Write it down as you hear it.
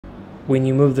when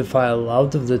you move the file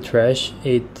out of the trash,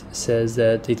 it says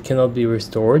that it cannot be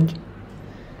restored.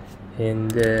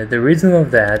 And the reason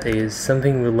of that is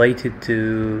something related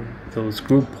to those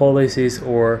group policies,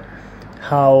 or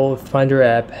how Finder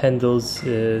app handles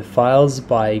files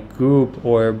by group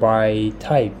or by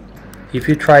type. If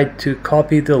you try to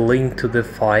copy the link to the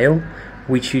file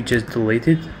which you just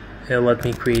deleted, let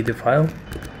me create the file.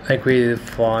 I created a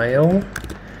file,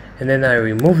 and then I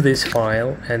remove this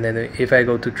file, and then if I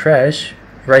go to trash,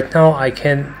 right now I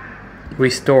can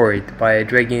restore it by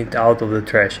dragging it out of the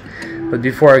trash, but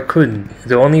before I couldn't.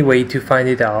 The only way to find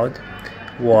it out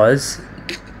was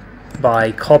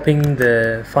by copying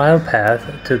the file path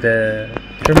to the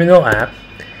terminal app,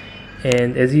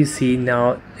 and as you see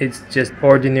now it's just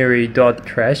ordinary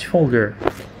 .trash folder.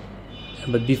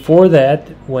 But before that,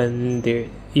 when the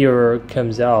error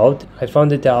comes out, I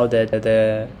found it out that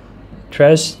the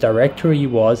trash directory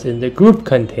was in the group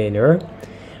container,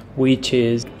 which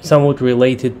is somewhat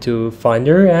related to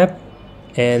Finder app,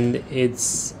 and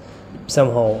it's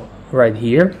somehow right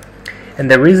here.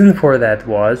 And the reason for that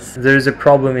was there's a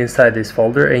problem inside this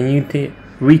folder, and you need to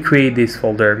recreate this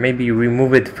folder. Maybe you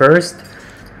remove it first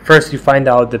you find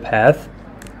out the path,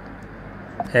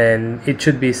 and it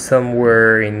should be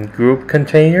somewhere in group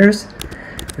containers.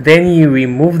 Then you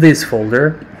remove this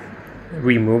folder,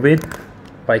 remove it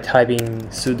by typing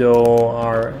sudo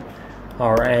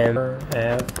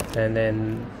rmf and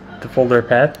then the folder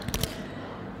path,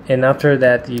 and after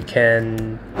that you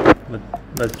can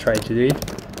let's try to do it.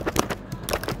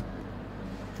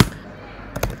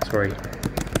 Sorry.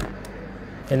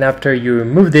 And after you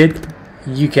removed it,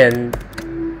 you can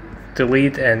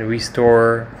delete and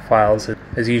restore files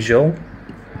as usual,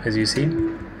 as you see.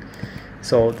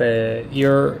 So the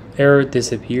error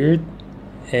disappeared,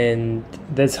 and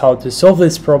that's how to solve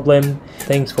this problem.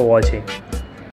 Thanks for watching.